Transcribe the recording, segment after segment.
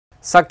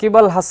সাকিব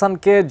আল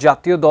হাসানকে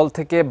জাতীয় দল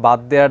থেকে বাদ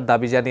দেওয়ার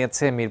দাবি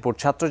জানিয়েছে মিরপুর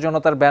ছাত্র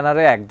জনতার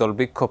ব্যানারে একদল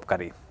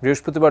বিক্ষোভকারী।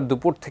 বৃহস্পতিবার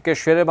দুপুর থেকে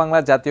শেরেবাংলা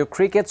জাতীয়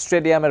ক্রিকেট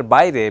স্টেডিয়ামের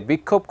বাইরে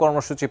বিক্ষোভ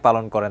কর্মসূচি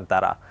পালন করেন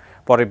তারা।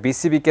 পরে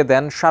বিসিবিকে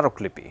দেন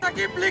স্মারকলিপি।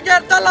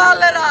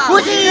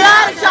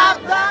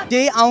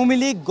 যে আওয়ামী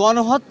লীগ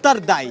গণহত্যার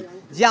দায়,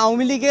 যে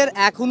আওয়ামী লীগের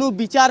এখনো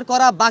বিচার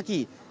করা বাকি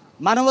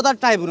মানবতার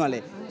ট্রাইব্যুনালে,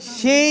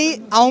 সেই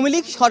আওয়ামী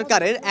লীগ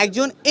সরকারের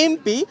একজন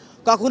এমপি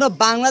কখনো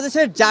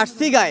বাংলাদেশের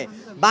জার্সি গায়ে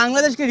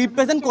বাংলাদেশকে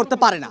রিপ্রেজেন্ট করতে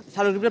পারে না।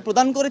 স্মারকলিপি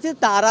প্রদান করেছে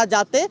তারা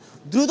যাতে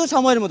দ্রুত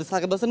সময়ের মধ্যে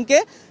সাকিব হাসানকে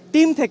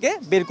টিম থেকে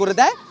বের করে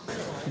দেয়।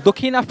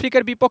 দক্ষিণ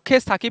আফ্রিকার বিপক্ষে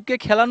সাকিবকে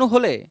খেলানো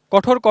হলে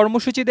কঠোর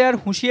কর্মসূচি দেওয়ার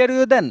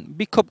হুঁশিয়ারিও দেন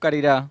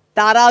বিক্ষোভকারীরা।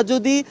 তারা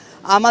যদি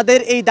আমাদের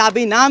এই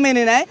দাবি না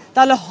মেনে নেয়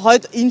তাহলে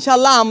হয়তো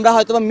ইনশাল্লাহ আমরা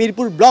হয়তো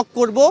মিরপুর ব্লক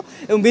করব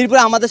এবং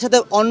মিরপুরে আমাদের সাথে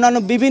অন্যান্য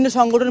বিভিন্ন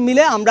সংগঠন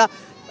মিলে আমরা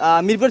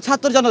মিরপুর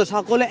ছাত্র জনতা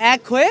সকলে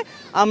এক হয়ে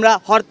আমরা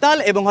হরতাল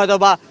এবং হয়তো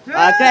বা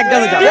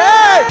ক্র্যাকডাউনে যাব।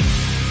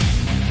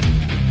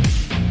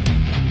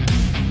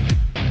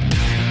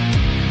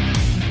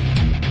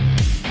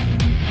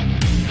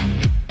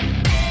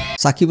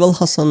 সাকিব আল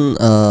হাসান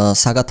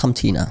সাগা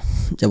থামছেই না।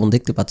 যেমন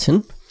দেখতে পাচ্ছেন,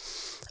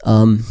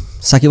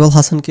 সাকিব আল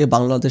হাসানকে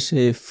বাংলাদেশে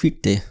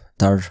ফিরতে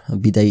তার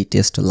বিদায়ী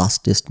টেস্ট, লাস্ট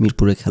টেস্ট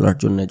মিরপুরে খেলার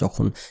জন্য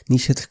যখন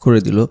নিষেধ করে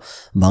দিল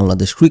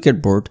বাংলাদেশ ক্রিকেট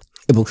বোর্ড,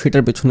 এবং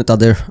সেটার পেছনে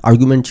তাদের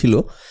আর্গুমেন্ট ছিল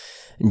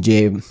যে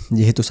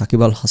যেহেতু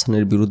সাকিব আল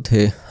হাসানের বিরুদ্ধে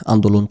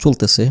আন্দোলন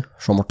চলতেছে,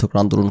 সমর্থকরা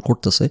আন্দোলন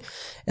করতেছে,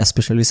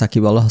 স্পেশালি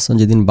সাকিব আল হাসান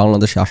যেদিন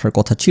বাংলাদেশে আসার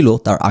কথা ছিল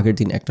তার আগের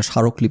দিন একটা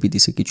স্মারকলিপি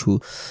দিছে, কিছু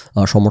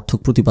সমর্থক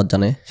প্রতিবাদ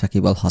জানায়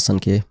সাকিব আল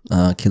হাসানকে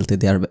খেলতে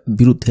দেওয়ার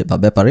বিরুদ্ধে বা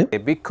ব্যাপারে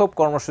বিক্ষোভ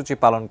কর্মসূচি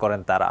পালন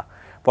করেন তারা।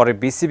 পরে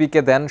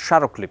বিসিবিকে দেন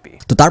স্মারকলিপি।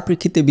 তো তার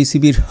প্রেক্ষিতে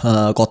বিসিবির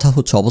কথা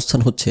হচ্ছে, অবস্থান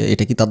হচ্ছে,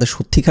 এটা কি তাদের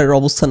সত্যিকারের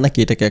অবস্থান নাকি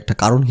এটাকে একটা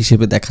কারণ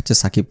হিসেবে দেখাচ্ছে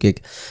সাকিবকে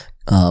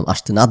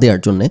আসতে না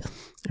দেওয়ার জন্যে,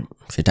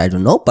 সেটা আই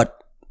ডোন্ট নো। বাট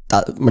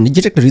মানে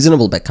যেটা একটা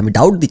রিজনেবল ব্যাখ্যা, আমি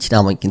ডাউট দিচ্ছি না,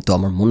 আমি কিন্তু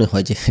আমার মনে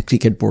হয় যে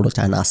ক্রিকেট বোর্ডও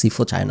চায় না,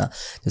 আসিফও চায় না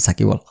যে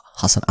সাকিব আল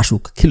হাসান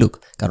আসুক, খেলুক,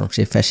 কারণ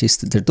সে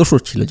ফ্যাসিস্টদের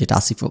দোষর ছিল, যেটা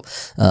আসিফও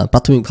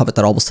প্রাথমিকভাবে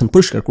তার অবস্থান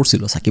পরিষ্কার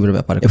করছিল সাকিবের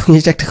ব্যাপারে। এবং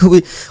এটা একটা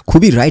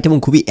খুবই রাইট এবং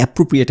খুবই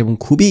অ্যাপ্রোপ্রিয়েট এবং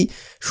খুবই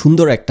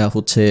সুন্দর একটা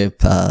হচ্ছে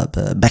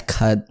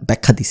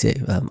ব্যাখ্যা দিছে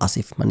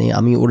আসিফ। মানে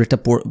আমি ওর এটা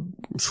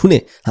শুনে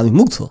আমি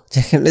মুগ্ধ,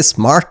 যেখানে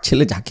স্মার্ট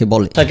ছেলে যাকে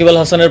বলে। সাকিব আল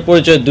হাসানের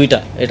পরিচয় দুইটা,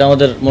 এটা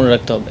আমাদের মনে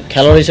রাখতে হবে।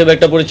 খেলোয়াড় হিসেবে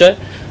একটা পরিচয়,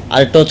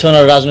 আরেকটা হচ্ছে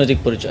ওনার রাজনৈতিক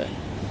পরিচয়।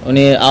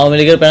 উনি আওয়ামী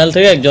লীগের প্যানেল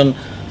থেকে একজন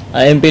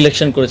এমপি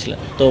ইলেকশন করেছিলেন।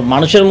 তো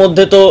মানুষের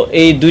মধ্যে তো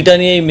এই দুইটা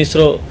নিয়েই মিশ্র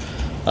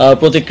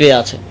প্রতিক্রিয়া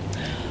আছে।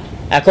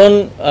 এখন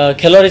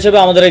খেলোয়াড় হিসেবে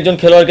আমাদের একজন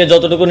খেলোয়াড়কে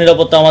যতটুকু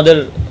নিরাপত্তা আমাদের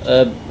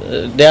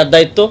দেওয়ার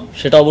দায়িত্ব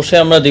সেটা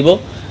অবশ্যই আমরা দিব।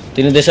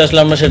 তিনি দেশে আসলে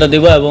আমরা সেটা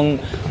দিব, এবং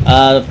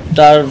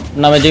তার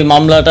নামে যে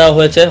মামলাটা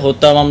হয়েছে,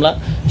 হত্যা মামলা,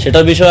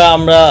 সেটার বিষয়ে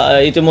আমরা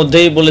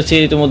ইতিমধ্যেই বলেছি,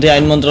 ইতিমধ্যেই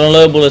আইন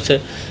মন্ত্রণালয় বলেছে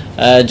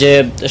যে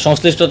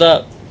সংশ্লিষ্টতা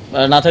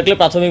না থাকলে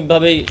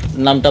প্রাথমিকভাবেই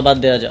নামটা বাদ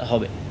দেওয়া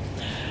হবে।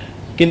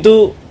 কিন্তু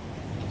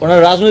ওনার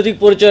রাজনৈতিক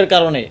পরিচয়ের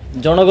কারণে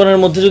জনগণের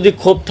মধ্যে যদি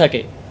ক্ষোভ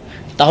থাকে,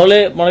 তাহলে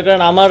মনে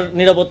করেন আমার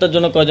নিরাপত্তার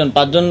জন্য কয়জন,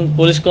 5 জন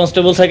পুলিশ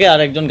কনস্টেবল থাকে আর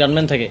একজন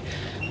গানম্যান থাকে।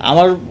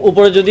 আমার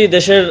উপরে যদি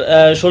দেশের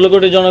 16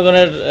 কোটি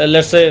জনগণের,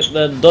 লেটসে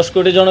 10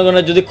 কোটি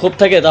জনগণের যদি ক্ষোভ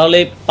থাকে, তাহলে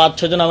এই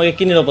 5-6 জন আমাকে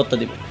কী নিরাপত্তা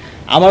দিবে?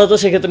 আমারও তো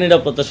সেক্ষেত্রে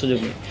নিরাপত্তার সুযোগ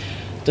নেই।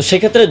 তো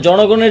সেক্ষেত্রে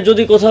জনগণের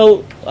যদি কোথাও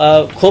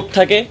ক্ষোভ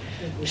থাকে,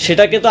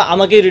 সেটাকে তো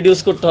আমাকেই রিডিউস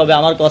করতে হবে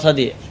আমার কথা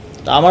দিয়ে।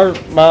 তো আমার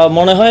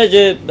মনে হয়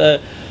যে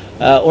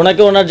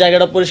ওনাকে ওনার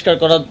জায়গাটা পরিষ্কার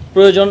করা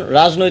প্রয়োজন,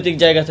 রাজনৈতিক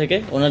জায়গা থেকে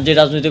ওনার যে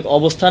রাজনৈতিক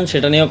অবস্থান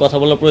সেটা নিয়েও কথা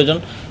বলা প্রয়োজন।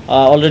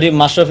 অলরেডি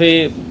মাশরাফি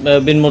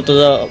বিন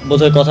মুর্তজা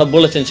বোধহয় কথা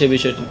বলেছেন সেই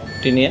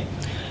বিষয়টি নিয়ে।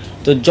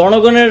 তো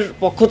জনগণের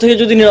পক্ষ থেকে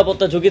যদি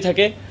নিরাপত্তা ঝুঁকি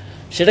থাকে,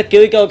 সেটা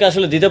কেউই কাউকে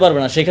আসলে দিতে পারবে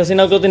না। শেখ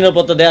হাসিনাকেও তো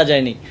নিরাপত্তা দেওয়া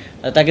যায়নি,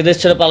 তাকে দেশ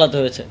ছেড়ে পালাতে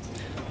হয়েছে।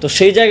 তো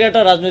সেই জায়গাটা,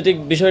 রাজনৈতিক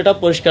বিষয়টা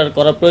পরিষ্কার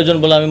করা প্রয়োজন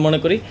বলে আমি মনে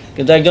করি।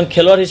 কিন্তু একজন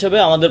খেলোয়াড় হিসেবে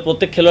আমাদের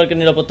প্রত্যেক খেলোয়াড়কে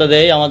নিরাপত্তা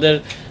দেয় আমাদের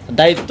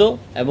দায়িত্ব,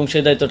 এবং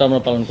সেই দায়িত্বটা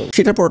আমরা পালন করি।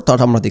 সেটার পর তার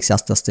আমরা দেখছি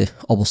আস্তে আস্তে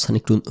অবস্থান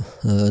একটু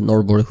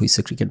নড়বড়ে হয়েছে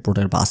ক্রিকেট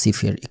বোর্ডের, বা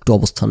আসিফের একটু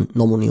অবস্থান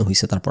নমনীয়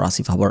হয়েছে। তারপর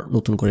আসিফ আবার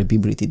নতুন করে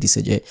বিবৃতি দিছে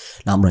যে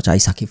না, আমরা চাই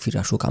সাকিব ফিরে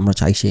আসুক, আমরা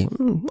চাই সে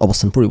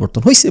অবস্থান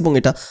পরিবর্তন হয়েছে। এবং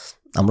এটা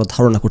আমরা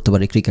ধারণা করতে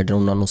পারি ক্রিকেটের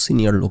অন্যান্য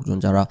সিনিয়র লোকজন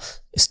যারা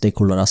স্টেক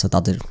হোল্ডার আছে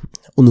তাদের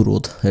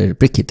অনুরোধের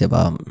প্রেক্ষিতে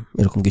বা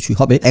এরকম কিছুই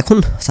হবে। এখন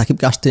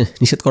সাকিবকে আসতে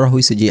নিষেধ করা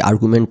হয়েছে যে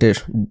আর্গুমেন্টের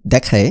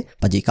দেখায়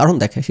বা যে কারণ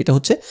দেখায়, সেটা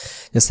হচ্ছে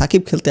যে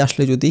সাকিব খেলতে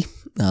আসলে যদি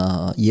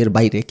ইয়ের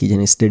বাইরে, কি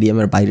জানি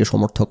স্টেডিয়ামের বাইরে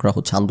সমর্থকরা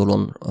হচ্ছে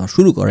আন্দোলন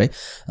শুরু করে,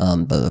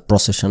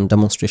 প্রসেশন,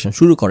 ডেমনস্ট্রেশন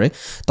শুরু করে,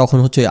 তখন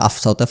হচ্ছে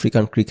সাউথ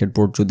আফ্রিকান ক্রিকেট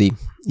বোর্ড যদি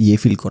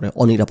ফিল করে,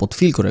 অনিরাপদ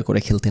ফিল করে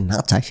খেলতে না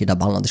চায়, সেটা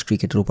বাংলাদেশ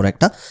ক্রিকেটের উপর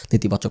একটা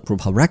নেতিবাচক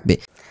প্রভাব রাখবে।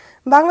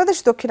 বাংলাদেশ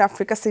দক্ষিণ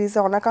আফ্রিকা সিরিজে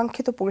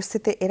অনাকাঙ্ক্ষিত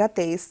পরিস্থিতি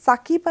এড়াতেই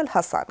সাকিব আল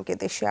হাসানকে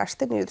দেশে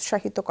আসতে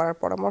নিরুৎসাহিত করার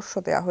পরামর্শ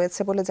দেওয়া হয়েছে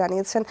বলে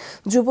জানিয়েছেন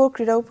যুব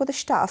ক্রীড়া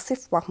উপদেষ্টা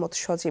আসিফ মাহমুদ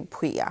সজীব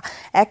ভুইয়া।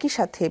 একই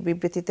সাথে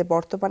বিবৃতিতে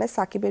বর্তমানে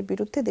সাকিবের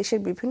বিরুদ্ধে দেশের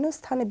বিভিন্ন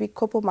স্থানে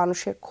বিক্ষোভ ও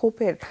মানুষের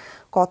ক্ষোভের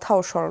কথাও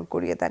স্মরণ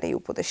করিয়ে দেন এই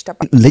উপদেষ্টা।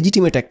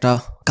 লেজিটিমেট একটা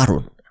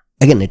কারণ,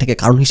 অ্যাগেন এটাকে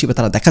কারণ হিসেবে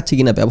তারা দেখাচ্ছে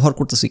কিনা, ব্যবহার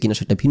করতেছে কিনা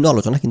সেটা ভিন্ন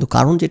আলোচনা, কিন্তু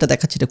কারণ যেটা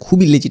দেখাচ্ছে এটা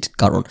খুবই লেজিট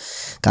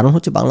কারণ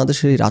হচ্ছে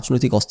বাংলাদেশের এই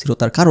রাজনৈতিক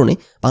অস্থিরতার কারণে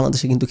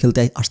বাংলাদেশে কিন্তু খেলতে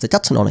আসতে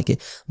চাচ্ছে না অনেকে।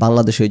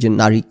 বাংলাদেশে যে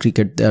নারী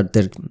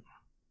ক্রিকেটারদের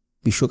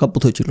বিশ্বকাপ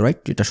বোধ হয়েছিল,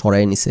 রাইট, এটা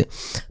সরাই নিছে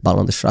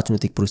বাংলাদেশ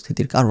রাজনৈতিক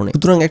পরিস্থিতির কারণে।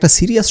 সুতরাং একটা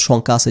সিরিয়াস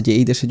শঙ্কা আছে যে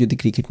এই দেশে যদি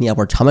ক্রিকেট নিয়ে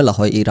আবার ঝামেলা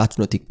হয় এই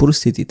রাজনৈতিক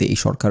পরিস্থিতিতে, এই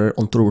সরকারের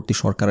অন্তর্বর্তী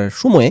সরকারের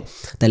সময়ে,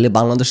 তাহলে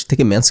বাংলাদেশ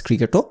থেকে মেন্স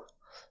ক্রিকেটও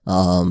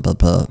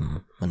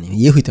মানে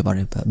হইতে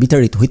পারে,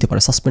 বিতাড়িত হইতে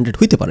পারে, সাসপেন্ডেড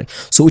হইতে পারে।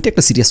 সো ওইটা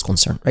একটা সিরিয়াস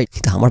কনসার্ন, রাইট।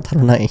 কিন্তু আমার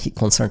ধারণা এই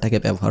কনসার্নটাকে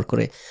ব্যবহার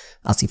করে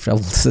আসিফরা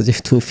বলতেছে যে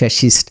তুমি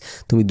ফ্যাসিস্ট,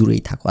 তুমি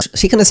দূরেই থাকো।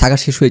 সেখানে সাগা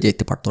শেষ হয়ে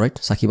যেতে পারতো, রাইট।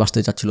 সাকিব আসতে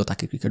যাচ্ছিল,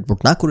 তাকে ক্রিকেট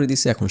বোর্ড না করে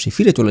দিয়েছে, এখন সে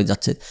ফিরে চলে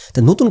যাচ্ছে। তা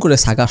নতুন করে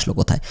সাগা আসলো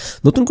কোথায়?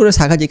 নতুন করে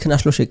সাগা যেখানে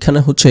আসলো সেখানে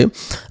হচ্ছে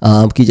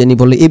কি জানি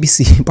বলে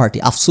এবিসি পার্টি,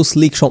 আফসোস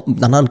লীগ,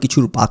 নানান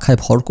কিছুর পাখায়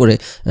ভর করে,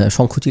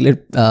 শঙ্খচিলের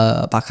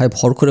পাখায়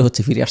ভর করে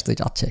হচ্ছে ফিরে আসতে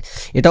যাচ্ছে।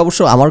 এটা অবশ্য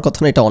আমার কথা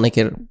না, এটা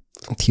অনেকের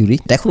থিওরি।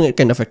 এখন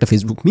কাইন্ড অফ একটা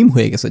ফেসবুক মিম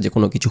হয়ে গেছে যে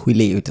কোনো কিছু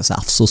হইলেই হইতেছে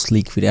আফসোস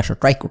লীগ ফিরে আসা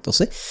ট্রাই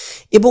করতেছে।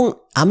 এবং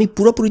আমি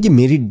পুরোপুরি যে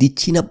মেরিট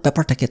দিচ্ছি না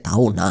ব্যাপারটাকে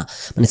তাও না,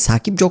 মানে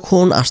সাকিব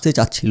যখন আসতে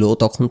চাচ্ছিল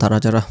তখন তারা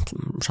যারা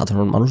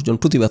সাধারণ মানুষজন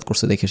প্রতিবাদ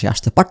করছে দেখে সে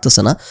আসতে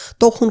পারতেছে না,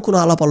 তখন কোনো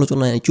আলাপ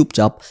আলোচনায়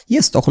চুপচাপ,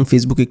 ইয়েস তখন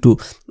ফেসবুকে একটু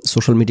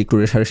সোশ্যাল মিডিয়া একটু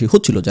রেশারেশি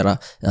হচ্ছিল, যারা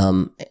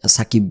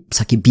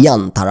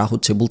সাকিবিয়ান তারা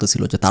হচ্ছে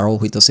বলতেছিল যে তারাও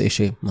হইতেছে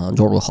এসে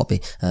জড়ো হবে,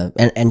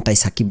 অ্যান্টাই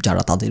সাকিব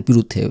যারা তাদের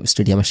বিরুদ্ধে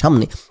স্টেডিয়ামের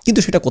সামনে, কিন্তু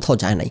সেটা কোথাও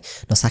যায় নাই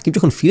না। সাকিব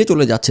যখন ফিরে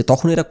চলে যাচ্ছে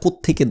তখন এরা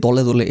কোত্থেকে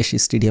দলে দলে এসে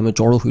স্টেডিয়ামে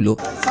জড়ো হইল।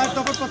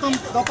 প্রথম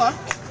দফা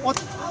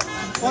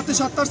অতি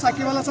সত্বর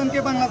সাকিব আল হাসানকে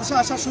বাংলাদেশে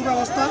আসার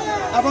সুব্যবস্থা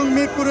এবং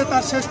মিরপুরে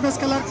তার শেষ ম্যাচ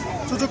খেলার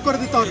সুযোগ করে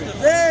দিতে হবে।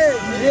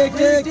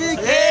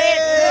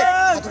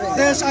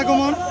 দেশ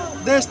আগমন,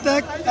 দেশ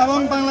ত্যাগ এবং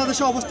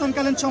বাংলাদেশে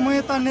অবস্থানকালীন সময়ে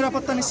তার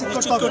নিরাপত্তা নিশ্চিত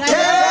করতে হবে।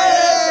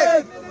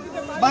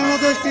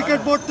 বাংলাদেশ ক্রিকেট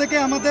বোর্ড থেকে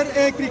আমাদের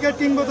এই ক্রিকেট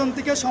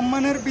কিংবদন্তিকে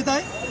সম্মানের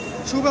বিদায়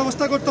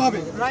সুব্যবস্থা করতে হবে।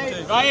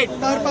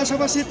 তার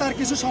পাশাপাশি তার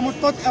কিছু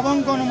সমর্থক এবং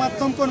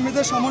গণমাধ্যম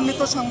কর্মীদের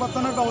সমন্বিত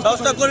সংবর্ধনার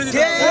ব্যবস্থা করে দিতে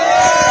হবে।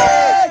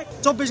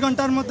 24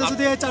 ঘন্টার মধ্যে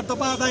যদি এই 4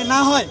 দফা আদায় না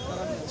হয়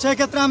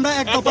সেক্ষেত্রে আমরা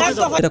এক দফা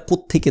যাব। এরা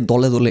কোত্থেকে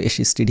দলে দলে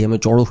এসে স্টেডিয়ামে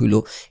জড়ো হইল,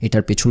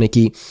 এটার পেছনে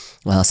কি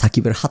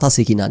সাকিবের হাত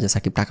আছে কিনা, যে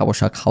সাকিব টাকা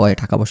পয়সা খাওয়ায়,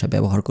 টাকা পয়সা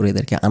ব্যবহার করে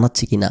এদেরকে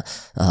আনাচ্ছে কিনা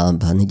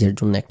বা নিজের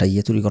জন্য একটা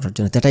তৈরি করার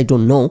জন্য, দ্যাট আই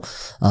ডোন্ট নো।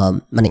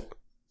 মানে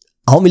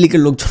আওয়ামী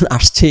লীগের লোকজন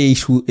আসছে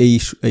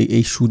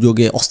এই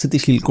সুযোগে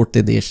অস্থিতিশীল করতে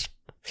দেশ,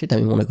 সেটা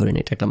আমি মনে করি না।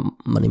 এটা একটা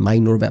মানে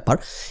মাইনর ব্যাপার,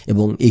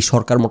 এবং এই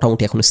সরকার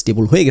মোটামুটি এখন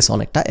স্টেবল হয়ে গেছে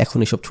অনেকটা। এখন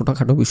এইসব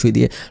ছোটোখাটো বিষয়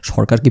দিয়ে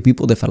সরকারকে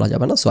বিপদে ফেলা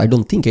যাবে না। সো আই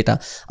ডোন্ট থিঙ্ক এটা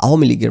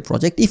আওয়ামী লীগের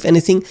প্রজেক্ট। ইফ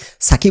এনিথিং,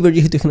 সাকিবের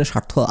যেহেতু এখানে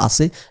স্বার্থ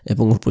আছে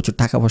এবং ওর প্রচুর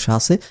টাকা পয়সা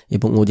আছে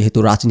এবং ও যেহেতু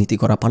রাজনীতি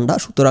করা পান্ডা,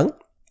 সুতরাং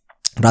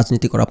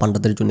রাজনীতি করা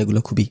পান্ডাদের জন্য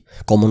এগুলো খুবই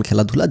কমন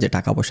খেলাধুলা, যে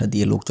টাকা পয়সা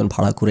দিয়ে লোকজন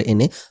ভাড়া করে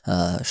এনে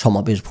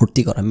সমাবেশ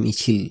ভর্তি করা,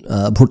 মিছিল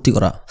ভর্তি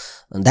করা,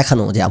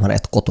 দেখানো যে আমার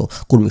এত কত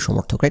কর্মী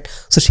সমর্থক, রাইট।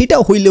 সো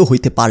সেটাও হইলেও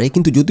হইতে পারে,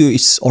 কিন্তু যদিও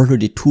ইটস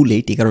অলরেডি টু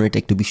লেট, এই কারণে এটা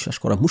একটু বিশ্বাস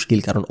করা মুশকিল,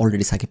 কারণ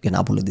অলরেডি সাকিবকে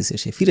না বলে দিয়েছে,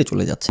 সে ফিরে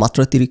চলে যাচ্ছে।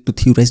 মাত্রাতিরিক্ত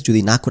থিওরাইজ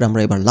যদি না করে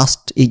আমরা এবার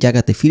লাস্ট এই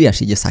জায়গাতে ফিরে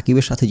আসি যে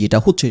সাকিবের সাথে যেটা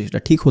হচ্ছে সেটা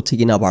ঠিক হচ্ছে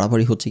কিনা,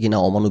 বাড়াবাড়ি হচ্ছে কিনা,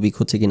 অমানবিক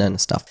হচ্ছে কিনা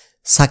স্টাফ।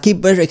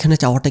 সাকিবের এখানে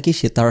চাওয়াটা কি,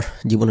 সে তার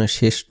জীবনের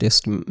শেষ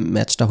টেস্ট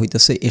ম্যাচটা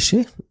হইতেছে এসে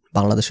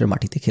বাংলাদেশের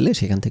মাটিতে খেলে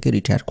সেখান থেকে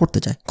রিটায়ার করতে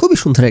চায়। খুবই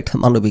সুন্দর একটা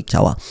মানবিক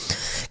চাওয়া,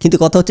 কিন্তু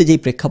কথা হচ্ছে যেই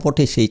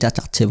প্রেক্ষাপটে সেইটা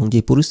চাচ্ছে এবং যে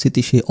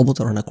পরিস্থিতি সে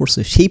অবতারণা করছে,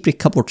 সেই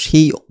প্রেক্ষাপট,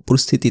 সেই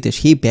পরিস্থিতিতে,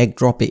 সেই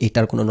ব্যাকড্রপে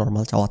এটার কোনো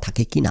নর্মাল চাওয়া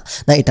থাকে কি না,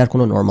 না এটার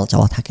কোনো নর্মাল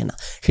চাওয়া থাকে না।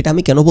 সেটা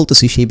আমি কেন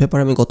বলতেছি, সেই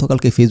ব্যাপারে আমি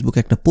গতকালকে ফেসবুকে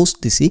একটা পোস্ট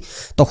দিছি,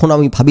 তখন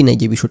আমি ভাবি নাই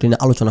যে বিষয়টি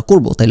নিয়ে আলোচনা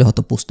করবো, তাইলে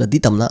হয়তো পোস্টটা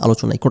দিতাম না,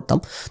 আলোচনাই করতাম।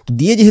 তো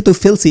দিয়ে যেহেতু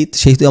ফেলছি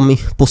সেহেতু আমি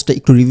পোস্টটা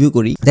একটু রিভিউ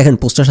করি। দেখেন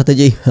পোস্টের সাথে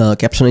যে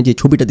ক্যাপশনে যে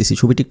ছবিটা দিছি,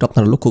 ছবিটি একটু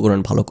আপনারা লক্ষ্য করেন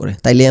ভালো করে,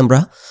 তাইলে আমরা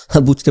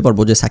বুঝতে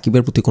পারবো যে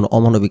সাকিবের প্রতি কোনো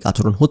অমানবিক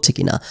আচরণ হচ্ছে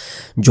কিনা।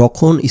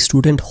 যখন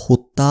স্টুডেন্ট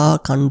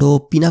হত্যাকাণ্ড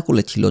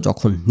পিনাকলে ছিল,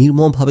 যখন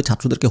নির্মমভাবে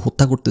ছাত্রদেরকে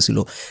হত্যা করতেছিল,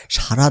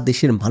 সারা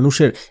দেশের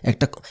মানুষের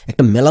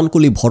একটা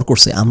মেলানকলি ভর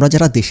করছে। আমরা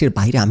যারা দেশের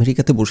বাইরে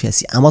আমেরিকাতে বসে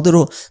আছি,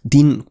 আমাদেরও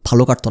দিন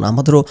ভালো কাটতো না,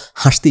 আমাদেরও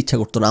হাসতে ইচ্ছা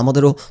করতো না,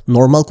 আমাদেরও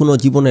নর্মাল কোনো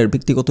জীবনের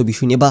ব্যক্তিগত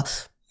বিষয় নিয়ে বা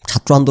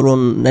ছাত্র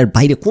আন্দোলনের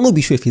বাইরে কোনো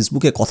বিষয়ে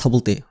ফেসবুকে কথা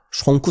বলতে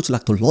সংকোচ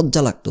লাগতো,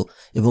 লজ্জা লাগতো,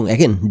 এবং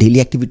অ্যাগেন ডেইলি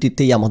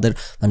অ্যাক্টিভিটিতেই আমাদের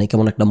মানে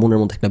কেমন একটা মনের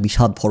মধ্যে একটা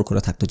বিষাদ ভর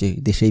করে থাকতো যে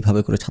দেশে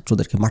এইভাবে করে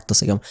ছাত্রদেরকে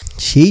মারতেছে কেমন।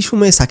 সেই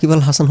সময়ে সাকিব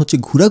আল হাসান হচ্ছে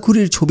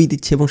ঘোরাঘুরির ছবি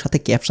দিচ্ছে এবং সাথে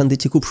ক্যাপশন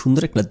দিচ্ছে, খুব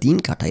সুন্দর একটা দিন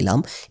কাটাইলাম।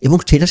 এবং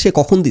সেটা সে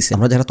কখন দিছে,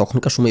 আমরা যারা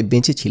তখনকার সময়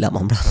বেঁচে ছিলাম,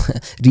 আমরা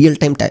রিয়েল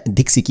টাইম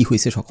দেখছি কি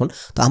হয়েছে তখন।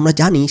 তো আমরা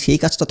জানি সেই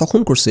কাজটা তখন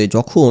করছে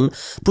যখন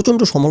প্রচণ্ড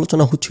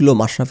সমালোচনা হচ্ছিল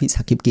মাশরাফি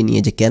সাকিবকে নিয়ে,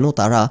 যে কেন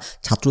তারা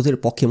ছাত্রদের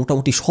পক্ষে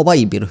মোটামুটি সবাই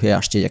বের হয়ে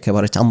আসছে,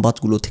 একেবারে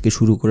চামবাজগুলো থেকে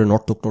শুরু করে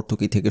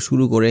নর্তকী থেকে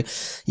শুরু করে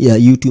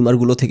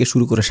ইউটিউবারগুলো থেকে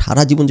শুরু করে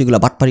সারা জীবন যেগুলো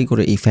বাটপারি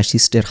করে এই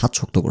ফ্যাসিস্টের হাত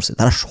শক্ত করছে,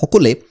 তারা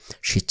সকলে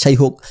স্বেচ্ছাই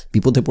হোক,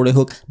 বিপদে পড়ে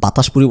হোক,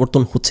 বাতাস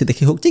পরিবর্তন হচ্ছে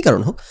দেখে হোক, যেই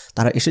কারণ হোক,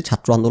 তারা এসে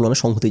ছাত্র আন্দোলনে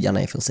সংহতি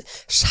জানায় ফেলছে।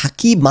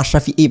 সাকিব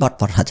মাশরাফি এই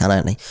বাটপাররা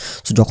জানায় নাই।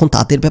 তো যখন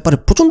তাদের ব্যাপারে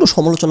প্রচণ্ড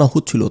সমালোচনা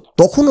হচ্ছিল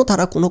তখনও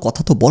তারা কোনো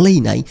কথা তো বলেই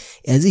নাই,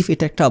 অ্যাজ ইফ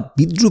এটা একটা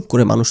বিদ্রুপ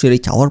করে মানুষের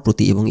এই চাওয়ার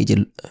প্রতি, এবং এই যে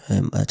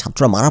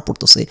ছাত্ররা মারা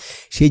পড়তেছে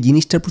সেই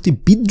জিনিসটার প্রতি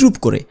বিদ্রুপ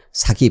করে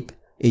সাকিব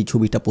এই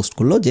ছবিটা পোস্ট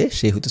করলো যে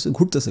সে হইতেছে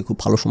ঘুরতেছে, খুব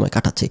ভালো সময়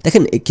কাটাচ্ছে।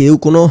 দেখেন, কেউ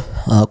কোনো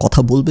কথা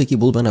বলবে কি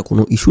বলবে না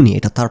কোনো ইস্যু নিয়ে,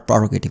 এটা তার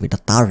প্রেরোগেটিভ, এটা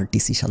তার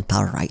ডিসিশন,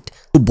 তার রাইট।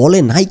 তো বলে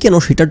নাই কেন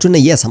সেটার জন্য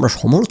ইয়েস আমরা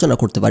সমালোচনা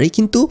করতে পারি,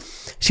 কিন্তু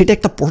সেটা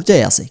একটা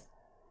পর্যায়ে আছে।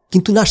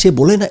 কিন্তু না, সে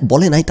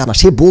বলে নাই তা না,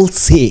 সে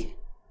বলছে।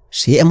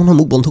 সে এমন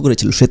মুখ বন্ধ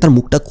করেছিল, সে তার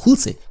মুখটা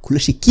খুলে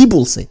সে কি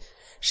বলছে,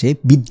 সে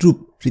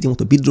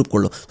রীতিমতো বিদ্রুপ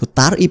করলো। তো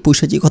তার এই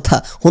পৈশাচিকতা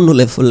অন্য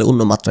লেভেলে,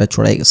 অন্য মাত্রায়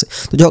ছড়াই গেছে।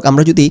 তো যাই হোক,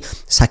 আমরা যদি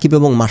সাকিব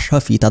এবং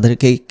মাশরাফি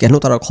তাদেরকে কেন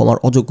তারা ক্ষমার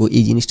অযোগ্য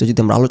এই জিনিসটা যদি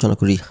আমরা আলোচনা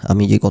করি,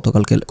 আমি যে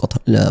গতকালকে কথা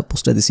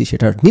পোস্টটা দিছি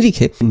সেটার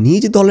নিরিখে,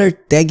 নিজ দলের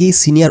ত্যাগী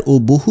সিনিয়র ও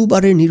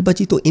বহুবারের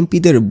নির্বাচিত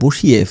এমপিদের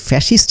বসিয়ে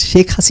ফ্যাসিস্ট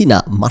শেখ হাসিনা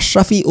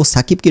মাশরাফি ও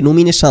সাকিবকে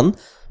নমিনেশন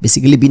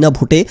বেসিক্যালি বিনা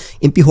ভোটে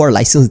এমপি হওয়ার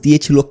লাইসেন্স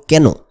দিয়েছিল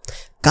কেন?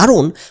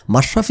 কারণ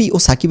মাশরাফি ও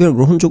সাকিবের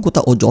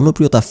গ্রহণযোগ্যতা ও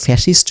জনপ্রিয়তা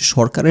ফ্যাসিস্ট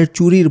সরকারের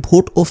চুরির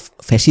ভোট ও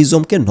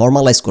ফ্যাসিজমকে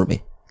নর্মালাইজ করবে।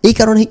 এই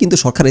কারণেই কিন্তু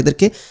সরকার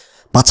এদেরকে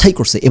বাছাই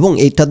করছে, এবং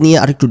এইটা নিয়ে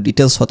আরেকটু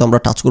ডিটেলস হয়তো আমরা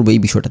টাচ করবো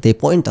এই বিষয়টাতে, এই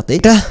পয়েন্টটাতে।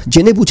 এটা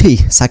জেনে বুঝেই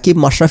সাকিব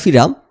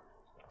মাশরাফিরা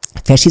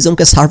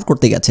ফ্যাসিজমকে সার্ভ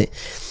করতে গেছে।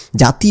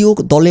 জাতীয়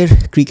দলের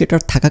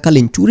ক্রিকেটার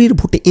থাকাকালীন চুরির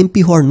ভোটে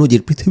এমপি হওয়ার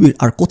নজির পৃথিবীর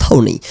আর কোথাও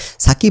নেই।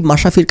 সাকিব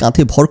মাশরাফির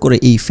কাঁধে ভর করে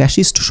এই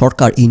ফ্যাসিস্ট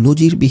সরকার এই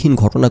নজিরবিহীন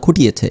ঘটনা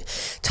ঘটিয়েছে।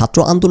 ছাত্র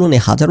আন্দোলনে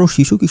হাজারো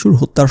শিশু কিশোর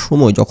হত্যার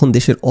সময় যখন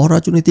দেশের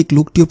অরাজনৈতিক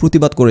লোকটিও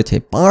প্রতিবাদ করেছে,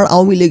 পাড়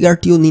আওয়ামী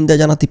লীগারটিও নিন্দা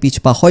জানাতে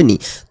পিছপা হয়নি,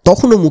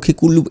 তখনও মুখে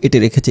কুল্লুপ এঁটে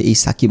রেখেছে এই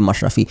সাকিব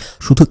মাশরাফি।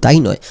 শুধু তাই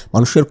নয়,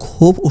 মানুষের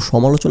ক্ষোভ ও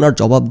সমালোচনার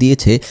জবাব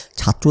দিয়েছে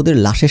ছাত্রদের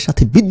লাশের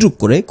সাথে বিদ্রুপ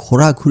করে,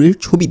 ঘোরাঘুরির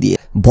ছবি দিয়ে।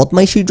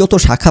 বদমাইশির যত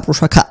শাখা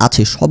প্রশাখা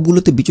আছে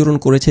সবগুলোতে বিচরণ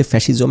করেছে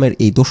ফ্যাসিজমের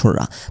এই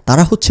দোসররা।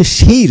 তারা হচ্ছে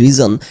সেই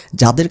রিজন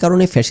যাদের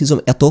কারণে ফ্যাসিজম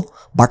এত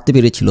বাড়তে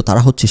পেরেছিল,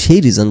 তারা হচ্ছে সেই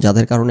রিজন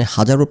যাদের কারণে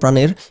হাজারো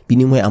প্রাণের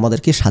বিনিময়ে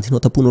আমাদেরকে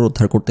স্বাধীনতা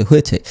পুনরুদ্ধার করতে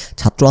হয়েছে।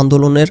 ছাত্র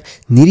আন্দোলনের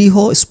নিরীহ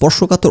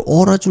স্পর্শকাতর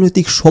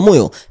অরাজনৈতিক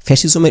সময়ও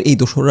ফ্যাসিজমের এই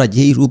দোসররা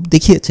যেই রূপ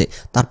দেখিয়েছে,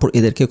 তারপর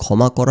এদেরকে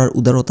ক্ষমা করার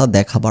উদারতা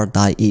দেখাবার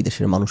দায় এই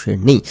দেশের মানুষের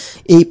নেই।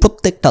 এই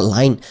প্রত্যেকটা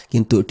লাইন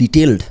কিন্তু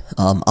ডিটেলড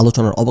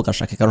আলোচনার অবকাশ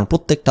রাখে, কারণ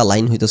প্রত্যেকটা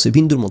লাইন হইতেছে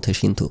বিন্দুর মধ্যে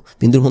সিন্ধু।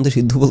 বিন্দুর মধ্যে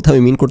সিন্ধু বলতে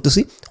আমি মিন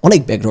করতেছি অনেক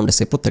ব্যাকগ্রাউন্ড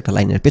আছে প্রত্যেকটা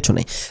লাইনের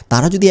পেছনে।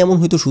 তারা যদি এমন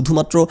হইতো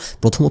শুধুমাত্র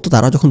প্রথমত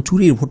তারা যখন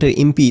চুরির ভোটের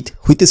এমপি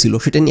হইতেছিল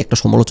সেটা নিয়ে একটা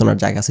সমালোচনার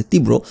জায়গা আছে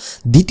তীব্র।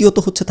 দ্বিতীয়ত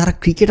হচ্ছে তারা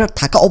ক্রিকেটার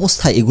থাকা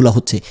অবস্থায় এগুলা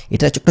হচ্ছে,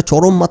 এটা একটা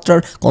চরম মাত্রার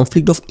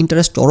কনফ্লিক্ট অফ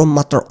ইন্টারেস্ট, চরম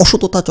মাত্রার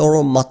অসততা,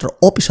 চরম মাত্রার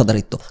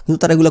অপেশাদারিত্ব। কিন্তু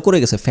তারা এগুলো করে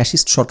গেছে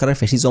ফ্যাসিস্ট সরকারের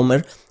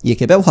ফ্যাসিজমের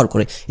ইয়েকে ব্যবহার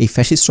করে। এই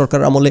ফ্যাসিস্ট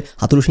সরকারের আমলে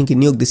হাতুড়ি সিংকে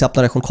নিয়োগ দিয়েছে,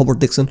 আপনারা এখন খবর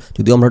দেখছেন,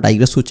 যদিও আমরা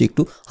ডাইগ্রেস হচ্ছে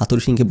একটু।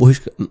 হাতুড়ি সিংকে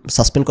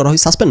সাসপেন্ড করা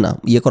হয়েছে, সাসপেন্ড না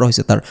করা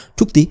হয়েছে, তার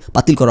চুক্তি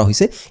বাতিল করা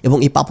হয়েছে, এবং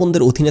এই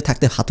পাপনদের অধীনে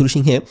থাকতে হাতুড়ি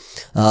সিংহে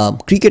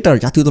ক্রিকেটার,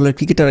 জাতীয় দলের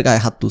ক্রিকেটারের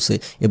গায়ে হাত তুলছে,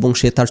 এবং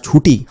সে তার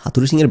ছুটি,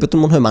 হাতুড়ি সিংয়ের বেতন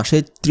মনে হয় মাসে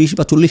 30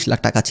 বা 40 লাখ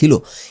টাকা ছিল।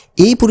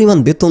 এই পরিমাণ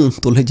বেতন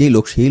তোলে যেই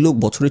লোক, সেই লোক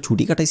বছরে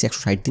ছুটি কাটাইছে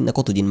 160 দিন না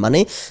কত দিন, মানে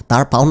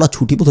তার পাওনা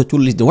ছুটি বোধহয়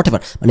 40 দিন, হোয়াট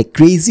এভার, মানে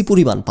ক্রেজি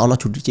পরিমাণ পাওনা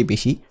ছুটির চেয়ে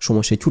বেশি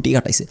সময় সে ছুটি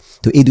কাটাইছে।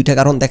 তো এই দুইটা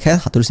কারণ দেখা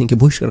হাতুড়ি সিংকে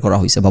বহিষ্কার করা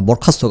হয়েছে বা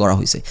বরখাস্ত করা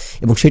হয়েছে,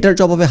 এবং সেটার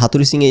জবাবে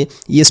হাতুড়ি সিংয়ে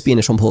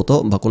ESPN-এ সম্ভবত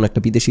বা কোনো একটা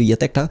বিদেশি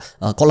ইয়েতে একটা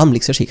কলাম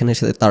লিখছে, সেখানে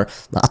সে তার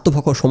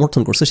আত্মপক্ষ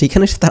সমর্থন করছে।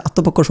 সেইখানে সে তার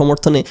আত্মপক্ষ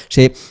সমর্থনে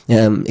সে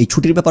এই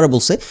ছুটির ব্যাপারে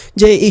বলছে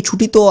যে এই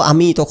ছুটি তো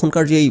আমি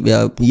তখনকার যে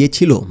ইয়ে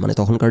ছিল, মানে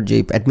তখনকার যে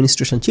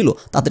অ্যাডমিনিস্ট্রেশন ছিল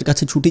তাদের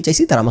কাছে ছুটি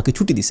চাইছি, তারা আমাকে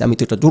ছুটি দিছে, আমি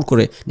তো এটা জোর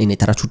করে নিই নাই,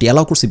 তারা ছুটি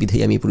অ্যালাউ করছে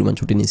বিধায় আমি এই পরিমাণ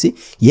ছুটি নিয়েছি।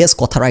 ইয়েস,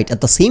 কথা right. At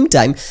the same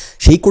time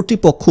সেই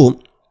কর্তৃপক্ষ,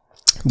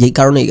 যেই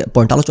কারণে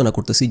পয়েন্ট আলোচনা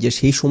করতেছি, যে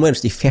সেই সময়ের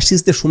যে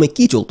ফ্যাসিস্টদের সময়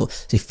কী চলতো,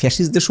 সেই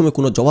ফ্যাসিস্টদের সময়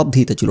কোনো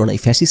জবাবদিহিতা ছিল না।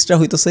 এই ফ্যাসিস্টরা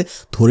হইতেছে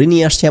ধরে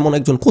নিয়ে আসছে এমন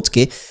একজন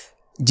কোচকে,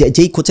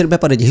 যেই কোচের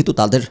ব্যাপারে যেহেতু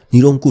তাদের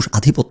নিরঙ্কুশ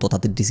আধিপত্য,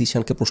 তাদের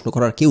ডিসিশনকে প্রশ্ন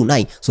করার কেউ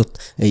নাই। সো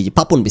এই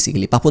পাপন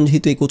পাপন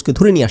যেহেতু এই কোচকে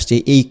ধরে নিয়ে আসছে,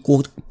 এই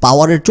কোচ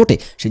পাওয়ারের চোটে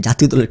সে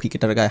জাতীয় দলের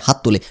ক্রিকেটারের গায়ে হাত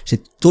তোলে, সে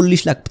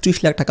 40 লাখ 30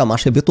 লাখ টাকা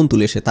মাসে বেতন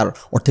তুলে সে তার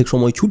অর্ধেক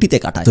সময় ছুটিতে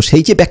কাটায়। তো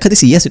সেই যে ব্যাখ্যা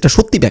দিচ্ছি, ইয়েস, এটা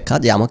সত্যি ব্যাখ্যা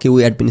যে আমাকে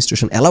ওই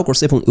অ্যাডমিনিস্ট্রেশন অ্যালাউ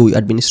করছে, এবং ওই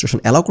অ্যাডমিনিস্ট্রেশন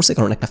অ্যালাউ করছে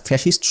কারণ একটা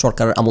ফ্যাসিস্ট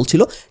সরকারের আমল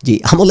ছিল, যে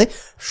আমলে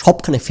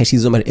সবখানে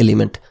ফ্যাসিজমের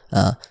এলিমেন্ট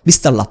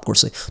বিস্তার লাভ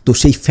করছে। তো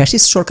সেই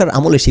ফ্যাসিস্ট সরকার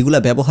আমলে সেগুলা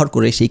ব্যবহার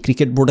করে সেই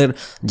ক্রিকেট বোর্ডের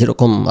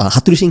যেরকম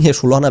হাতুড়ি সিংহে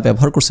 16 আনা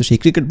ব্যবহার করছে সেই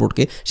ক্রিকেট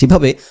বোর্ডকে,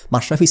 সেভাবে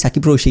মাশরাফি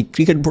সাকিবরাও সেই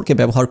ক্রিকেট বোর্ডকে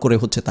ব্যবহার করে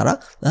হচ্ছে তারা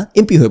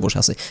এমপি হয়ে বসে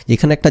আছে।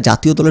 এখানে একটা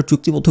জাতীয় দলের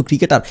চুক্তিবদ্ধ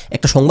ক্রিকেটার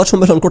একটা সংবাদ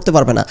সম্মেলন করতে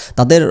পারবে না,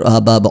 তাদের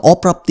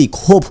অপ্রাপ্তি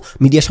ক্ষোভ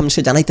মিডিয়ার সামনে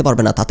সে জানাইতে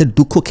পারবে না, তাদের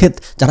দুঃখ খেদ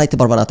জানাইতে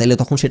পারবে না, তাইলে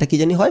তখন সেটা কি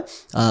জানি হয়,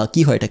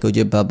 কি হয় এটাকে, ওই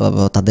যে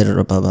তাদের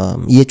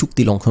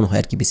চুক্তি লঙ্ঘন হয়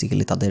আর কি,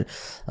 বেসিক্যালি তাদের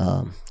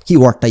কি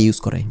ওয়ার্ডটা ইউজ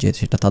করে, যে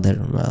সেটা তাদের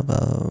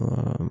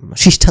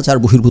শিষ্টাচার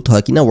বহির্ভূত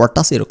হয় কিনা ওয়ার্ডটা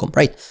আছে এরকম,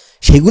 রাইট?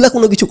 সেগুলা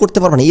কোনো কিছু করতে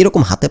পারবে না।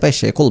 এরকম হাতে পায়ে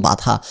শেকল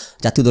বাঁধা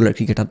জাতীয় দলের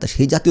ক্রিকেটারদের,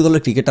 সেই জাতীয়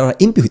দলের ক্রিকেটাররা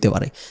এমপি হতে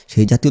পারে।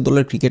 সেই জাতীয়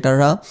দলের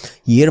ক্রিকেটাররা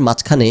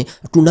মাঝখানে,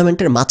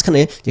 টুর্নামেন্টের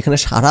মাঝখানে, যেখানে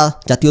সারা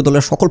জাতীয়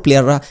দলের সকল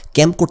প্লেয়াররা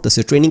ক্যাম্প করতেছে,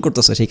 ট্রেনিং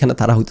করতেছে, সেখানে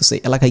তারা হইতেছে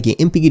এলাকায় গিয়ে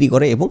এমপিগিরি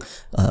করে, এবং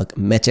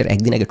ম্যাচের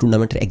একদিন আগে,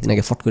 টুর্নামেন্টের একদিন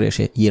আগে ফট করে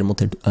এসে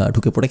মধ্যে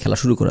ঢুকে পড়ে খেলা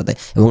শুরু করে দেয়।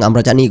 এবং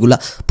আমরা জানি এগুলা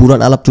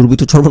পুরান আলাপ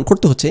চর্বিত চর্বণ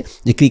করতে হচ্ছে,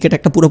 যে ক্রিকেট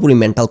একটা পুরোপুরি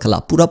মেন্টাল খেলা,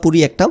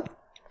 পুরাপুরি একটা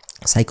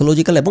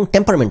সাইকোলজিক্যাল এবং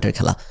টেম্পারমেন্টের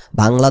খেলা।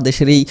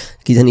 বাংলাদেশের এই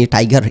কি জানি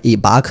টাইগার, এই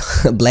বাঘ,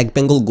 ব্ল্যাক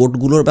বেঙ্গল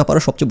গোটগুলোর ব্যাপারে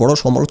সবচেয়ে বড়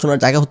সমালোচনার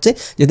জায়গা হচ্ছে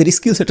যে এদের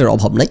স্কিল সেটের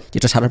অভাব নাই,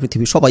 যেটা সারা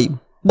পৃথিবীর সবাই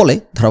বলে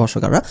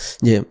ধারাভাষ্যকাররা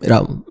যে এরা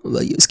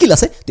স্কিল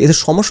আছে, তো এদের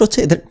সমস্যা হচ্ছে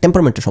এদের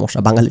টেম্পারমেন্টের সমস্যা,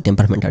 বাঙালি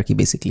টেম্পারমেন্ট আর কি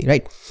বেসিক্যালি,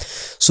 রাইট?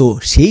 সো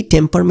সেই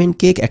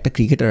টেম্পারমেন্টকে একটা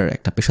ক্রিকেটার,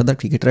 একটা পেশাদার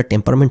ক্রিকেটারের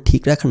টেম্পারমেন্ট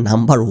ঠিক রাখার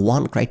নাম্বার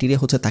 1 ক্রাইটেরিয়া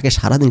হচ্ছে তাকে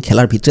সারাদিন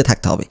খেলার ভিতরে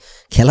থাকতে হবে,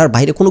 খেলার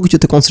বাইরে কোনো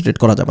কিছুতে কনসেন্ট্রেট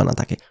করা যাবে না,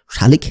 তাকে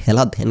খালি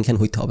খেলা ধ্যান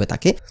হইতে হবে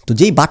তাকে। তো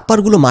যেই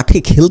বাটপারগুলো মাঠে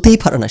খেলতেই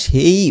পারে না,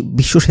 সেই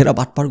বিশ্বসেরা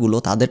বাটপারগুলো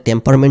তাদের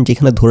টেম্পারমেন্ট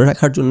যেখানে ধরে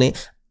রাখার জন্যে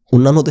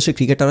অন্যান্য দেশের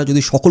ক্রিকেটাররা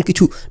যদি সকল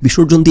কিছু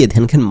বিসর্জন দিয়ে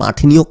ধ্যান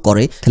মাঠে নিয়োগ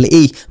করে, তাহলে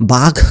এই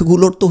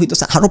বাঘগুলোর তো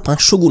হইতেছে আরও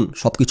 500 গুণ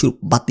সব কিছু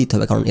বাদ দিতে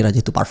হবে, কারণ এরা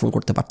যেহেতু পারফর্ম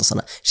করতে পারতেছে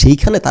না।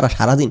 সেইখানে তারা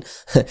সারাদিন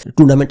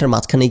টুর্নামেন্টের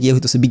মাঝখানে গিয়ে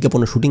হইতেছে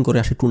বিজ্ঞাপনের শুটিং করে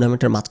আসে,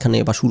 টুর্নামেন্টের মাঝখানে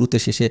বা শুরুতে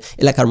শেষে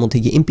এলাকার মধ্যে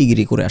গিয়ে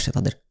এমপিগিরি করে আসে,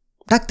 তাদের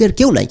ডাকতে আর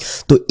কেউ নাই।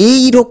 তো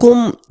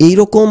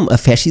এইরকম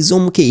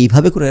ফ্যাসিজমকে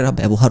এইভাবে করে এরা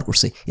ব্যবহার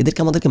করছে, এদেরকে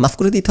আমাদেরকে মাফ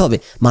করে দিতে হবে।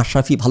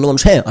 মাশরাফি ভালো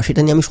মানুষ, হ্যাঁ সেটা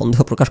নিয়ে আমি সন্দেহ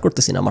প্রকাশ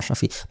করতেছি না,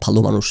 মাশরাফি ভালো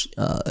মানুষ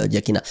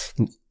যে কিনা,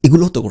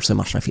 এগুলো তো করছে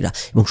মাশরাফিরা।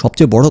 এবং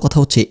সবচেয়ে বড় কথা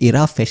হচ্ছে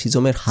এরা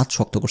ফ্যাসিজমের হাত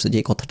শক্ত করছে, যে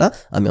কথাটা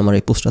আমি আমার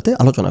এই পোস্টটাতে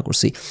আলোচনা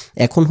করছি।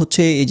 এখন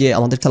হচ্ছে এই যে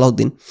আমাদের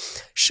সালাউদ্দিন,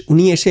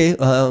 উনি এসে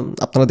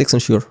আপনারা দেখছেন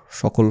শিওর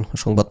সকল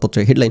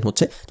সংবাদপত্রে হেডলাইন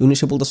হচ্ছে, উনি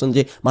এসে বলতেছেন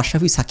যে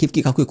মাশরাফি সাকিব কি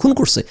কাউকে খুন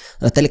করছে,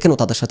 তাহলে কেন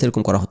তাদের সাথে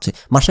এরকম করা হচ্ছে?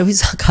 মাশরাফি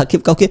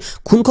সাকিব কাউকে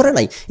খুন করে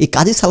নাই, এই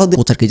কাজী সালাউদ্দিন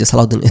প্রচারকে যে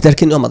সালাউদ্দিন,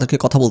 এদেরকে নিয়ে আমাদেরকে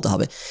কথা বলতে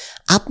হবে।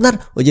 আপনার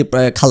ওই যে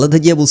খালেদা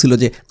জিয়া বলছিল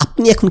যে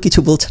আপনি এখন কিছু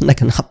বলছেন না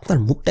কেন, আপনার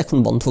মুখটা এখন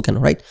বন্ধ কেন,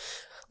 রাইট?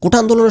 কোটা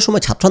আন্দোলনের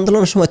সময়, ছাত্র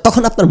আন্দোলনের সময়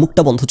তখন আপনার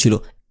মুখটা বন্ধ ছিল,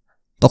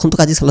 তখন তো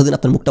কাজী সালাউদ্দিন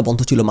আপনার মুখটা বন্ধ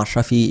ছিল।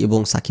 মাশরাফি এবং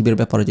সাকিবের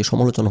ব্যাপারে যে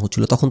সমালোচনা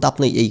হচ্ছিল, তখন তো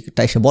আপনি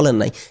এইটা এসে বলেন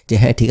নাই যে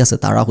হ্যাঁ ঠিক আছে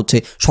তারা হচ্ছে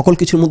সকল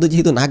কিছুর মধ্যে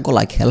যেহেতু নাক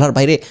গলায়, খেলার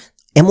বাইরে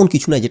এমন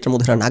কিছু নাই যেটার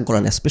মধ্যে নাক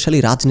গলান, স্পেশালি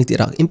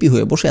রাজনীতিরা এমপি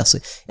হয়ে বসে আছে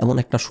এমন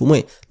একটা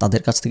সময়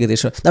তাদের কাছ থেকে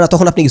দেশ না,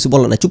 তখন আপনি কিছু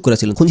বলেন না, চুপ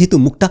করেছিলেন। এখন যেহেতু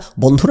মুখটা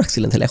বন্ধ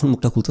রাখছিলেন, তাহলে এখন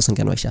মুখটা খুলতেছেন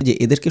কেন? এসে যে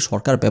এদেরকে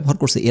সরকার ব্যবহার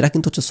করছে, এরা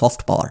কিন্তু হচ্ছে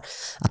সফট পাওয়ার।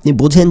 আপনি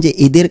বোঝেন যে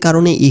এদের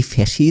কারণে এই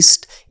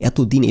ফ্যাসিস্ট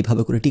এতদিন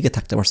এইভাবে করে টিকে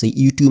থাকতে পারছে। এই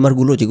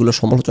ইউটিউবারগুলো যেগুলো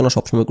সমালোচনা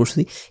সবসময়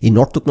করছি, এই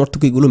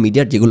নর্তকীগুলো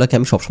মিডিয়ার যেগুলোকে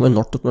আমি সবসময়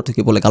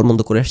নর্তকী বলে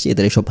গালমন্দ করে আসছি,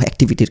 এদের এইসব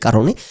অ্যাক্টিভিটির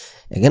কারণে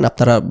এগেন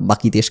আপনারা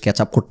বাকি দেশ ক্যাচ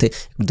আপ করতে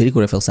দেরি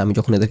করে ফেলছে। আমি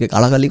যখন এদেরকে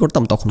গালাগালি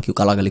করতাম তখন কেউ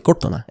গালাগালি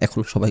করতো না, এখন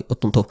সবাই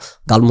অত্যন্ত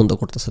গালমন্দ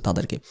করতেছে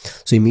তাদেরকে।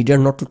 সো এই মিডিয়ার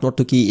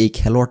নর্তকী, এই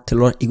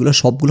খেলোয়াড় এগুলো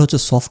সবগুলো হচ্ছে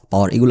সফট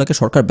পাওয়ার। এগুলোকে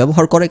সরকার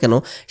ব্যবহার করে কেন,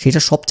 সেটা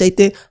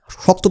সবচাইতে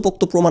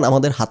শক্তপোক্ত প্রমাণ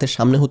আমাদের হাতের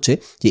সামনে হচ্ছে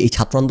যে এই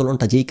ছাত্র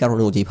আন্দোলনটা যেই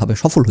কারণে ও যেইভাবে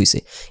সফল হয়েছে,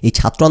 এই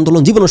ছাত্র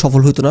আন্দোলন জীবনে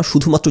সফল হইতো না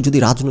শুধুমাত্র যদি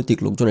রাজনৈতিক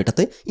লোকজন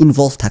এটাতে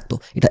ইনভলভ থাকতো।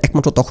 এটা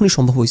একমাত্র তখনই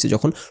সম্ভব হয়েছে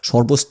যখন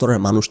সর্বস্তরের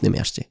মানুষ নেমে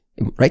আসছে,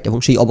 রাইট? এবং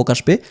সেই অবকাশ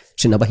পেয়ে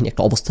সেনাবাহিনী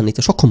একটা অবস্থান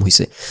নিতে সক্ষম হয়েছে।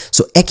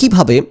 সো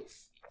একইভাবে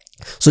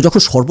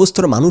যখন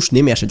সর্বস্তরের মানুষ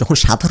নেমে আসে, যখন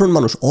সাধারণ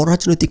মানুষ,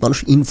 অরাজনৈতিক মানুষ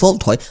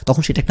ইনভলভড হয়,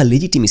 তখন সেটা একটা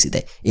লেজিটিমেসি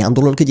দেয়। এই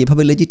আন্দোলনকে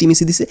যেভাবে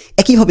লেজিটিমেসি দিছে,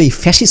 একইভাবে এই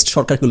ফ্যাসিস্ট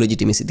সরকারকে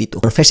লেজিটিমেসি দিত।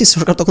 ফ্যাসিস্ট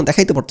সরকার তখন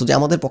দেখাইতে পারতো যে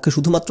আমাদের পক্ষে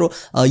শুধুমাত্র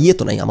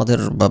তো নাই, আমাদের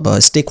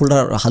স্টেক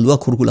হোল্ডার হালুয়া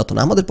খুরগুলা তো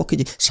না, আমাদের পক্ষে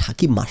যে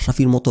সাকিব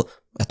মাশরাফির মতো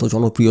এত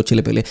জনপ্রিয়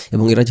ছেলে পেলে,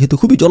 এবং এরা যেহেতু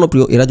খুবই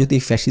জনপ্রিয়, এরা যদি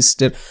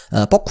ফ্যাসিস্টের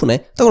পক্ষ নেয়,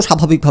 তখন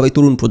স্বাভাবিকভাবে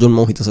তরুণ প্রজন্ম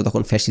হইতেছে,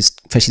 তখন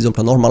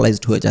ফ্যাসিজমটা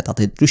নর্মালাইজড হয়ে যায়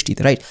তাদের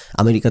দৃষ্টিতে, রাইট?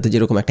 আমেরিকাতে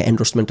যেরকম একটা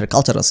এন্ডোর্সমেন্টের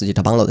কালচার আছে,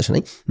 যেটা বাংলাদেশে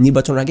নেই।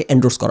 নির্বাচনের আগে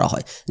এন্ডোর্স করা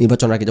হয়,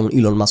 নির্বাচনের আগে যেমন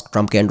ইলন মাস্ক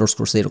ট্রাম্পকে এন্ডোর্স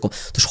করছে, এরকম।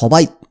 তো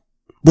সবাই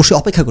বসে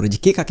অপেক্ষা করে যে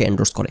কে কাকে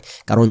এন্ডোর্স করে,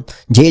 কারণ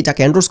যে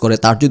যাকে এন্ডোর্স করে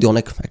তার যদি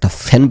অনেক একটা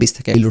ফ্যান বেস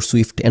থাকে। টেইলর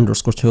সুইফট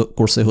এন্ডোর্স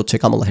করছে হচ্ছে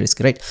Kamala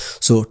হ্যারিসকে, right?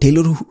 So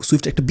Taylor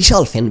Swift একটা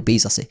বিশাল ফ্যান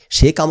বেস আছে,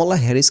 সে কামালা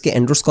হ্যারিসকে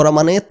এন্ডোর্স করা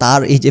মানে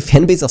তার এই যে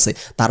ফ্যান বেস আছে,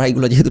 তারা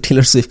এগুলো যেহেতু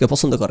টেইলর সুইফটকে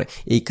পছন্দ করে,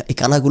 এই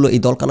কানাগুলো, এই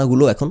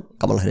দলকানাগুলো এখন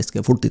কামালা হ্যারিসকে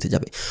ভোট দিতে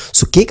যাবে।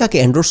 সো কে কাকে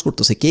এন্ডোর্স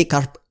করতেছে, কে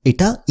কার,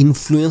 এটা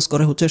ইনফ্লুয়েন্স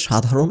করে হচ্ছে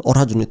সাধারণ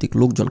অরাজনৈতিক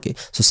লোকজনকে।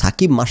 সো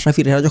সাকিব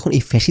মাশরাফির এরা যখন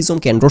এই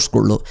ফ্যাসিজমকে এন্ডোর্স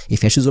করলো, এই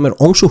ফ্যাসিজমের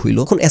অংশ হইল,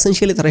 এখন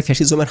এসেনশিয়ালি তারা এই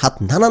ফ্যাসিজমের হাত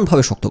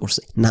নানানভাবে শক্ত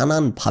করছে,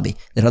 নানানভাবে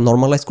এরা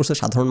নর্মালাইজ করছে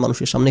সাধারণ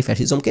মানুষের সামনে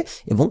ফ্যাসিজমকে।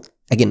 এবং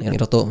অ্যাগেন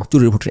এরা তো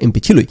চুরির ভোটের এমপি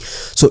ছিলই।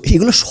 সো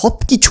এগুলো সব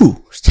কিছু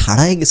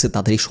ছাড়াই গেছে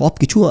তাদের, এই সব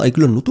কিছু,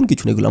 এগুলো নতুন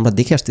কিছু না, এগুলো আমরা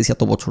দেখে আসতেছি,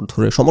 এত বছর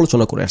ধরে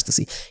সমালোচনা করে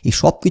আসতেছি। এই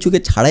সব কিছুকে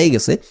ছাড়াই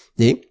গেছে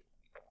যে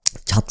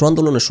ছাত্র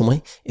আন্দোলনের সময়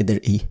এদের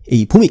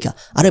এই ভূমিকা।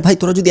 আরে ভাই,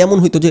 তোরা যদি এমন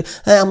হইতো যে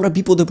হ্যাঁ আমরা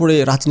বিপদে পড়ে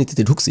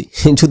রাজনীতিতে ঢুকছি,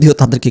 যদিও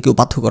তাদেরকে কেউ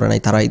বাধ্য করে নাই,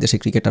 তারা এই দেশে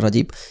ক্রিকেটাররা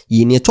যে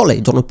নিয়ে চলে,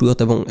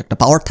 জনপ্রিয়তা এবং একটা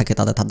পাওয়ার থাকে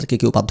তাদেরকে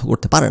কেউ বাধ্য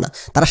করতে পারে না,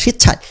 তারা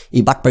স্বেচ্ছায়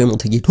এই বাটপাড়ির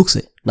মধ্যে গিয়ে ঢুকছে,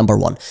 নাম্বার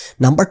 1।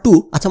 নাম্বার 2,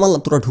 আচ্ছা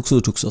মানলাম তোরা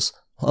ঢুকছোস,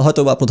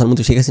 হয়তো বা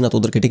প্রধানমন্ত্রী শেখ হাসিনা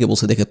তোদেরকে ডেকে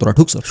বলছে দেখে তোরা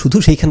ঢুকছো, শুধু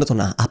সেইখানে তো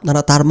না,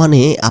 আপনারা তার মানে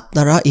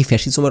আপনারা এই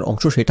ফ্যাসিজমের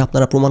অংশ, সেটা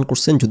আপনারা প্রমাণ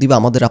করছেন। যদি বা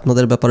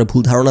আপনাদের ব্যাপারে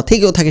ভুল ধারণা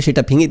থেকেও থাকে,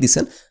 সেটা ভেঙে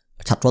দিচ্ছেন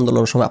ছাত্র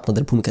আন্দোলনের সময়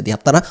আপনাদের ভূমিকা দিয়ে,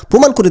 আপনারা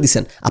প্রমাণ করে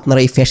দিচ্ছেন আপনারা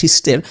এই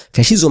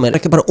ফ্যাসিজমের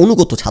একেবারে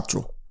অনুগত ছাত্র,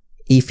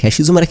 এই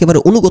ফ্যাসিজমের একেবারে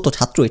অনুগত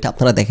ছাত্র, এটা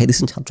আপনারা দেখাই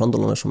দিচ্ছেন ছাত্র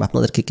আন্দোলনের সময়।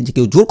 আপনাদেরকে যে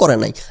কেউ জোর করে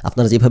নাই,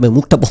 আপনারা যেভাবে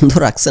মুখটা বন্ধ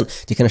রাখছেন,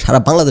 যেখানে সারা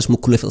বাংলাদেশ মুখ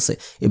খুলে ফেলছে,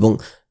 এবং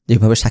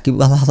যেভাবে সাকিব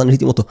আল হাসান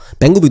রীতিমতো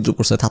ব্যঙ্গ বিদ্রুপ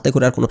করছে, তাতে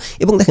করে আর কোনো,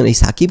 এবং দেখেন এই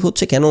সাকিব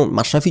হচ্ছে কেন,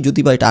 মাশরাফি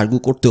যদি বা এটা আর্গু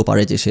করতেও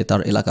পারে যে সে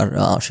তার এলাকার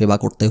সেবা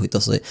করতে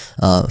হইতেছে,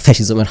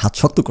 ফ্যাসিজমের হাত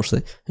শক্ত করছে,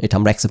 এটা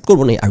আমরা অ্যাকসেপ্ট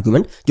করবো না এই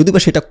আর্গুমেন্ট, যদি বা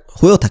সেটা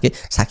হয়েও থাকে।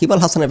 সাকিব আল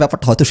হাসানের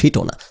ব্যাপারটা হয়তো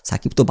সেটাও না,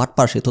 সাকিব তো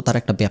বাটপার, সে তো তার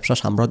একটা ব্যবসা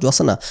সাম্রাজ্য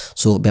আছে না।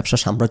 সো ব্যবসা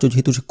সাম্রাজ্য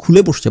যেহেতু সে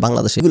খুলে বসছে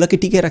বাংলাদেশে, এগুলোকে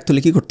টিকিয়ে রাখতে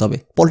হলে কী করতে হবে?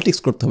 পলিটিক্স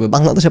করতে হবে।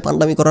 বাংলাদেশে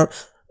পান্ডামি করার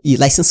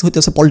লাইসেন্স হইতে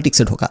হচ্ছে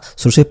পলিটিক্সে ঢোকা।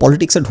 সো সেই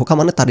পলিটিক্সে ঢোকা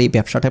মানে তার এই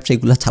ব্যবসা ট্যাবসা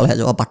এগুলো চালায়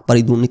যাওয়া,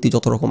 বাটপারি দুর্নীতি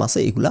যত রকম আছে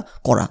এগুলা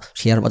করা,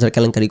 শেয়ার বাজার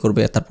কেলেঙ্কারি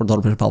করবে, তারপর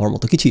দরবের পাওয়ার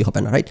মতো কিছুই হবে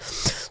না, রাইট?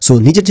 সো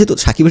নিজের যেহেতু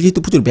সাকিবের যেহেতু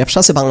প্রচুর ব্যবসা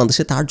আছে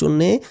বাংলাদেশে, তার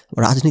জন্যে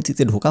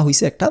রাজনীতিতে ঢোকা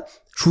হয়েছে একটা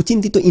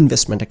সুচিন্তিত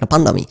ইনভেস্টমেন্ট, একটা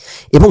পান্ডামি।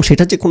 এবং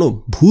সেটা যে কোনো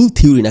ভুল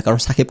থিওরি না, কারণ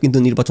সাকিব কিন্তু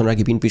নির্বাচনের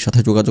আগে বিএনপির সাথে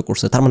যোগাযোগ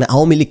করছে, তার মানে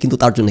আওয়ামী লীগ কিন্তু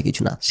তার জন্য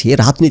কিছু না। সে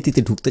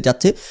রাজনীতিতে ঢুকতে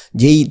যাচ্ছে,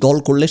 যেই দল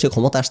করলে সে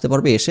ক্ষমতা আসতে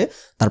পারবে, এসে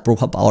তার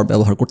প্রভাব পাওয়ার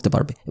ব্যবহার করতে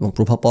পারবে। এবং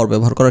প্রভাব পাওয়ার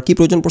ব্যবহার করার কি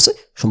প্রয়োজন পড়ছে?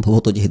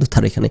 সম্ভবত যেহেতু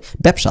তার এখানে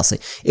ব্যবসা আছে,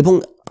 এবং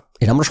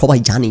এটা আমরা সবাই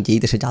জানি যে এই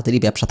দেশে যাদেরই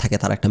ব্যবসা থাকে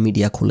তারা একটা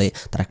মিডিয়া খোলে,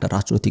 তারা একটা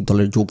রাজনৈতিক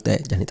দলের যোগ দেয়,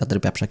 জানি তাদের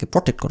ব্যবসাকে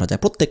প্রটেক্ট করা যায়।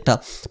 প্রত্যেকটা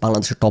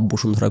বাংলাদেশের টপ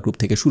বসুন্ধরা গ্রুপ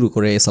থেকে শুরু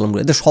করে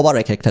সালামগুলো, এদের সবার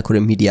একটা করে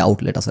মিডিয়া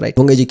আউটলেট আছে, রাইট?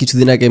 এবং এই যে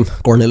কিছুদিন আগে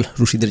কর্নেল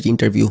রশিদের যে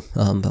ইন্টারভিউ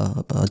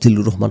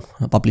জিল্লুর রহমান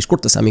পাবলিশ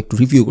করতেছে, আমি একটু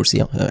রিভিউ করছি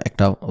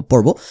একটা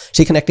পর্ব,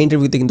 সেখানে একটা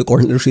ইন্টারভিউতে কিন্তু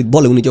কর্নেল রশিদ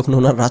বলে উনি যখন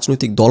ওনার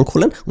রাজনৈতিক দল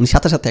খোলেন উনি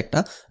সাথে সাথে একটা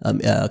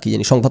কি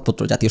জানি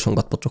সংবাদপত্র, জাতীয়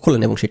সংবাদপত্র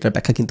খোলেন, এবং সেটার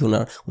ব্যাখ্যা কিন্তু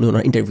উনি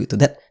ওনার ইন্টারভিউতে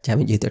দেন যে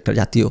আমি যেহেতু একটা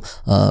জাতীয়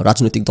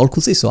রাজনৈতিক দল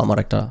খুলছি, সো আমার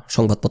একটা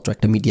সংবাদপত্র,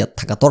 একটা মিডিয়া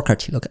থাকা দরকার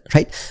ছিল,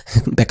 রাইট?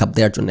 ব্যাকআপ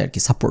দেওয়ার জন্য আর কি,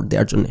 সাপোর্ট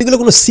দেওয়ার জন্য। এগুলো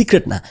কোনো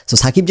সিক্রেট না। সো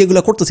সাকিব যেগুলো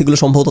করতেছে এগুলো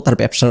সম্ভবত তার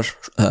ব্যবসার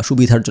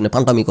সুবিধার জন্য,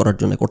 পান্ডামি করার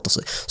জন্য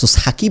করতেছে। সো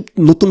সাকিব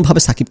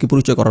নতুনভাবে সাকিবকে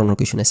পরিচয় করানোর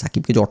কিছু নেই।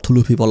 সাকিবকে যে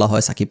অর্থলোভী বলা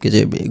হয়, সাকিবকে যে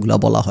এগুলা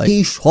বলা হয়,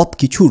 এই সব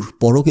কিছুর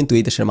পরও কিন্তু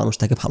এই দেশের মানুষ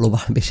তাকে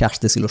ভালোবেসে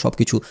আসতেছিল, সব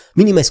কিছু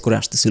মিনিমাইজ করে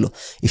আসতেছিল।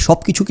 এই সব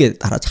কিছুকে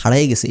তারা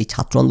ছাড়াই গেছে। এই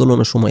ছাত্র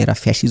আন্দোলনের সময় এরা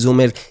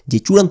ফ্যাসিজমের যে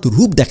চূড়ান্ত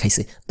রূপ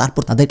দেখাইছে,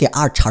 তারপর তাদেরকে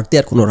আর ছাড়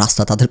দেওয়ার কোনো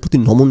রাস্তা, তাদের প্রতি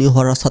নমনীয়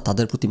হওয়ার রাস্তা,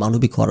 তাদের প্রতি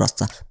মানবিক হওয়ার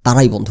রাস্তা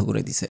তারাই বন্ধ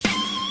করে দিছে।